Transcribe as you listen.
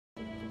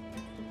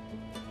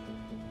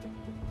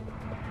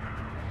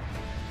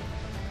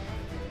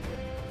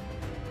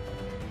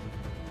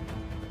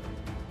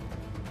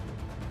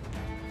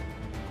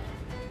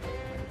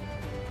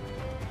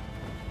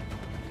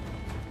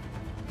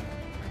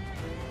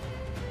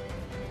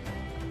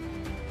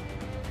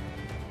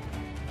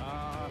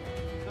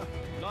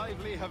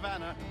lovely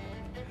Havana.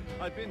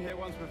 I've been here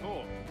once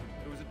before.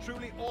 It was a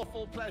truly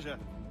awful pleasure.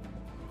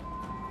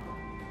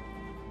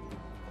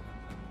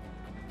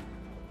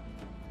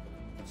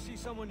 See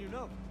someone you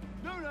know?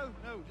 No.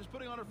 Just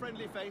putting on a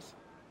friendly face.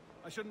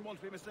 I shouldn't want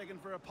to be mistaken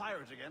for a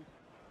pirate again.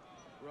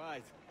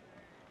 Right.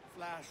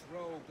 Flash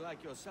rogue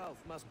like yourself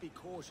must be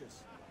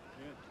cautious.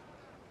 Yeah.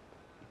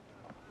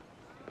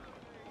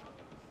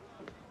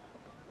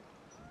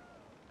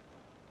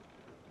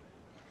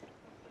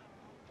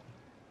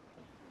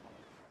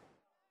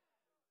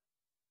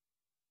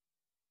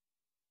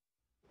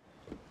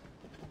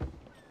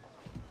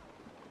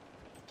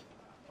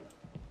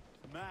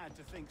 Mad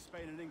to think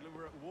Spain and England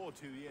were at war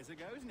 2 years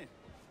ago, isn't it?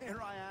 Here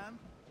I am,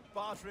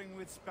 bartering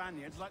with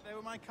Spaniards like they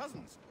were my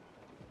cousins.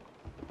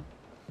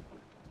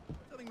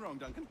 Something wrong,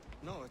 Duncan?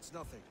 No, it's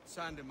nothing.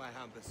 Sand in my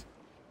hampers.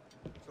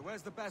 So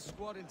where's the best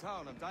squad in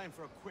town? I'm dying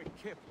for a quick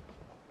kip.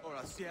 Or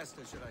a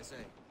siesta, should I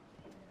say.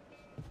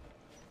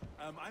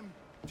 I'm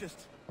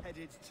just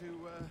headed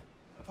to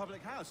a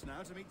public house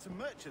now to meet some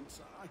merchants.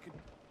 I could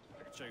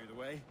show you the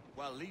way.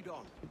 Well, lead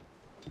on.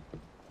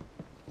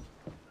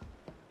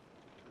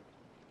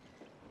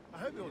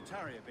 I hope you'll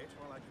tarry a bit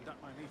while I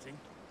conduct my meeting.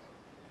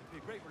 It'd be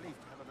a great relief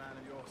to have a man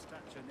of your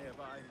stature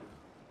nearby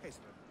in case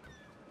of a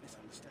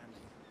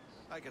misunderstanding.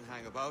 I can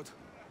hang about.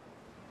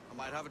 I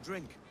might have a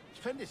drink.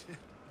 Splendid.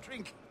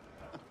 Drink.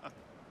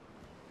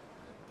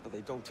 But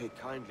they don't take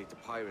kindly to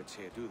pirates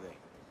here, do they?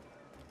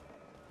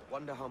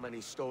 Wonder how many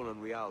stolen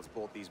reals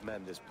bought these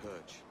men this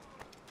purge.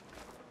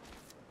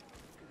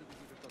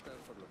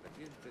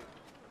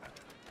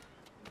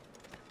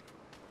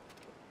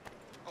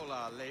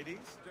 Hola,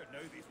 ladies. Don't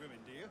know these women,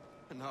 do you?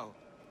 No.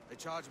 They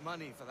charge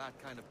money for that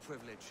kind of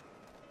privilege.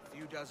 A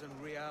few dozen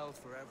reals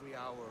for every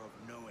hour of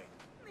knowing.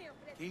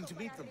 Keen to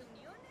meet them.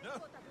 No,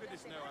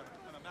 goodness no,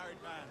 I'm a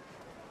married man.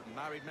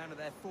 Married men are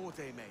their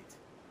forte, mate.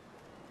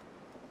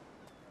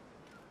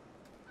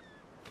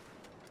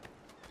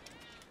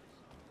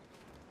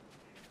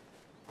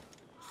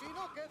 Si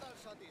no quedan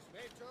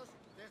satisfechos,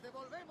 les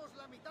devolvemos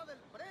la mitad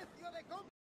del precio de compra.